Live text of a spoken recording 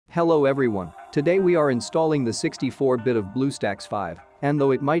Hello everyone, today we are installing the 64-bit of BlueStacks 5, and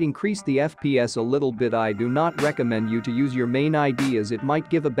though it might increase the FPS a little bit, I do not recommend you to use your main ID as it might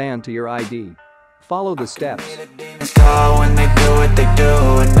give a ban to your ID. Follow the steps. When they do what they do,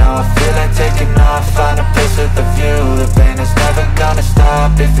 and now I feel like taking off, find a place with a view. The pain is never gonna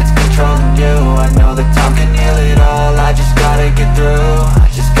stop if it's controlling you. I know that time can heal it all, I just gotta get through. I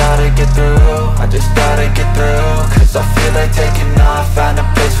just gotta get through, I just gotta get through. Cause I feel like taking off, find a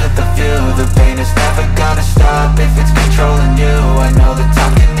place with a view. The pain is never gonna stop if it's controlling you. I know that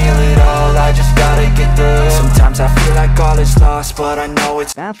time can heal it all, I just gotta get through. Sometimes I feel like all is lost, but I know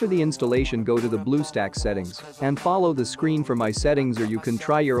it's. After the installation, go to the BlueStacks settings and follow the screen for my settings, or you can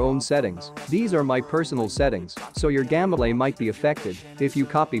try your own settings. These are my personal settings, so your gameplay might be affected if you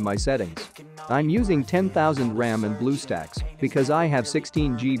copy my settings. I'm using 10,000 RAM in BlueStacks because I have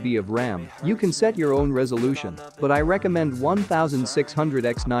 16 GB of RAM. You can set your own resolution, but I recommend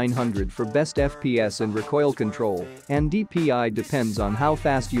 1600x900 for best FPS and recoil control, and DPI depends on how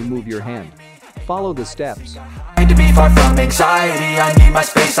fast you move your hand. Follow the steps. I need to be far from anxiety, I need my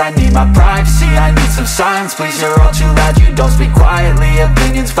space, I need my privacy, I need some silence, please, you're all too loud, you don't speak quietly,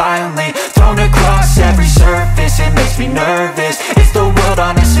 opinions violently thrown across every surface, it makes me nervous, is the world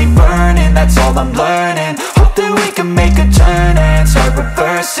honestly burning, that's all I'm learning, hope that we can make a turn and start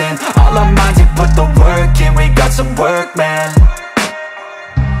reversing, all our minds and put the work in, we got some work, man. I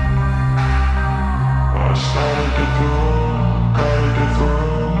gotta get through, gotta get through.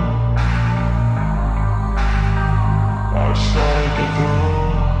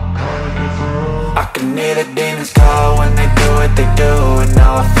 I can hear the demons call when they do what they do, and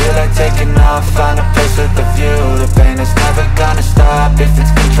now I feel like taking off, find a place with a view. The pain is never gonna stop if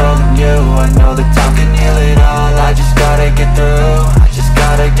it's controlling you. I know that time can heal it all, I just gotta get through. I just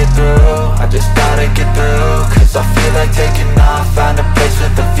gotta get through, I just gotta get through. Cause I feel like taking off, find a place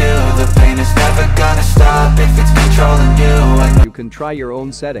with a view. The pain is never gonna stop if it's controlling you. You can try your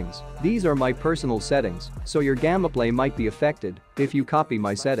own settings. These are my personal settings, so your gameplay might be affected if you copy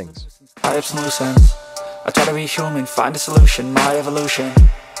my settings. I have some loose ends, I try to be human, find a solution, my evolution.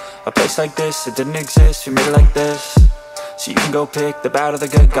 A place like this, it didn't exist, we made it like this. So you can go pick the bad or the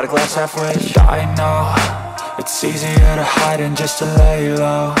good, got a glass halfway. I know, it's easier to hide than just to lay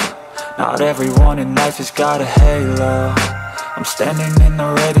low. Not everyone in life has got a halo. I'm standing in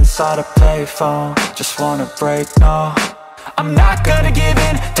the red inside a payphone, just wanna break, no. I'm not gonna give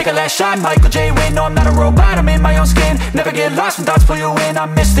in, take a last shot, Michael J. Win. No, I'm not a robot, I'm in my own skin. Never get lost when thoughts pull you in. I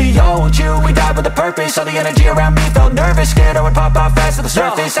miss the old you, we died with a purpose. All the energy around me felt nervous, scared I would pop out fast to the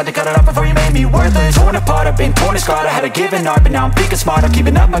surface. Had to cut it off before you made me worthless. Torn apart, I've been torn and scarred. I had a given art, but now I'm thinking smart, I'm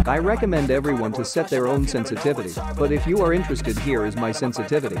keeping up my. I recommend everyone to set their own sensitivity, but if you are interested, here is my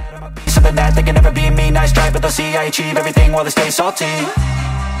sensitivity. Something that they can never be me, nice try, but they'll see I achieve everything while they stay salty.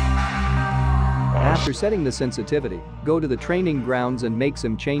 After setting the sensitivity, go to the training grounds and make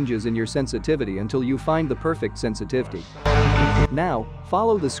some changes in your sensitivity until you find the perfect sensitivity. Now,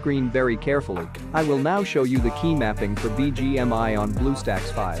 follow the screen very carefully. I will now show you the key mapping for BGMI on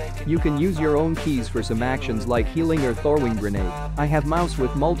BlueStacks 5. You can use your own keys for some actions like healing or throwing grenade. I have mouse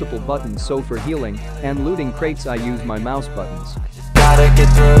with multiple buttons, so for healing and looting crates I use my mouse buttons. Gotta get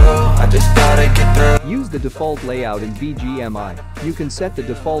through, I just gotta get through. Use the default layout in BGMI. You can set the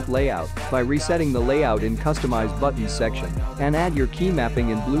default layout by resetting the layout in Customize Buttons section and add your key mapping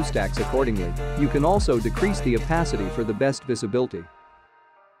in BlueStacks accordingly. You can also decrease the opacity for the best visibility.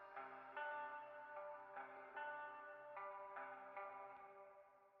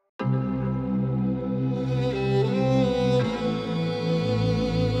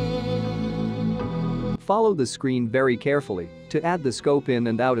 Follow the screen very carefully to add the scope in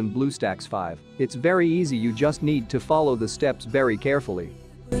and out in BlueStacks 5. It's very easy, you just need to follow the steps very carefully.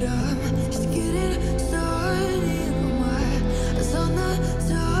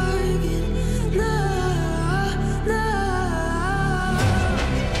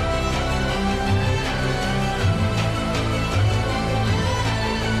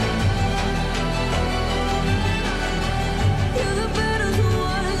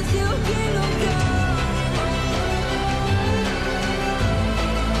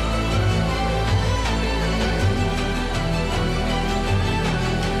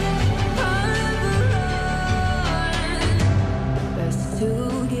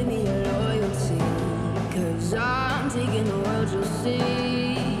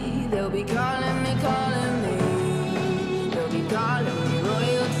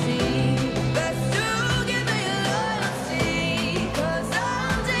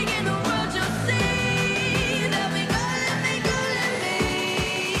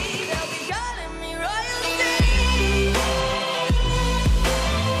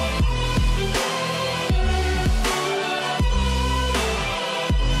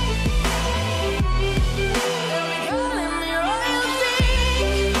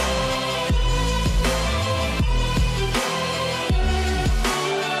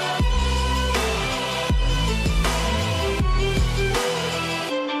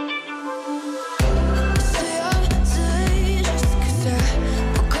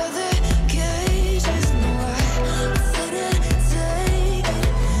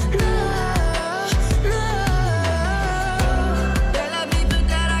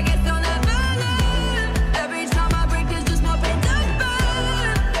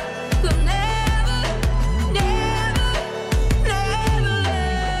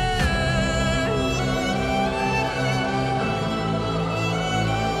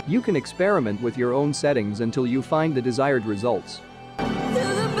 You can experiment with your own settings until you find the desired results.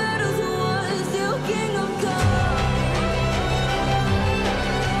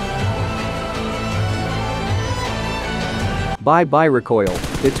 Bye-bye Recoil,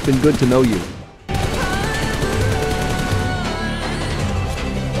 it's been good to know you.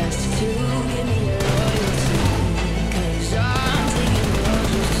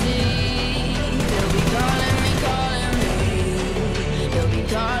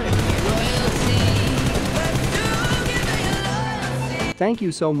 Thank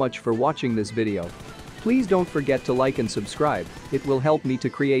you so much for watching this video. Please don't forget to like and subscribe, it will help me to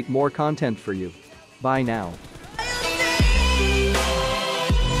create more content for you. Bye now.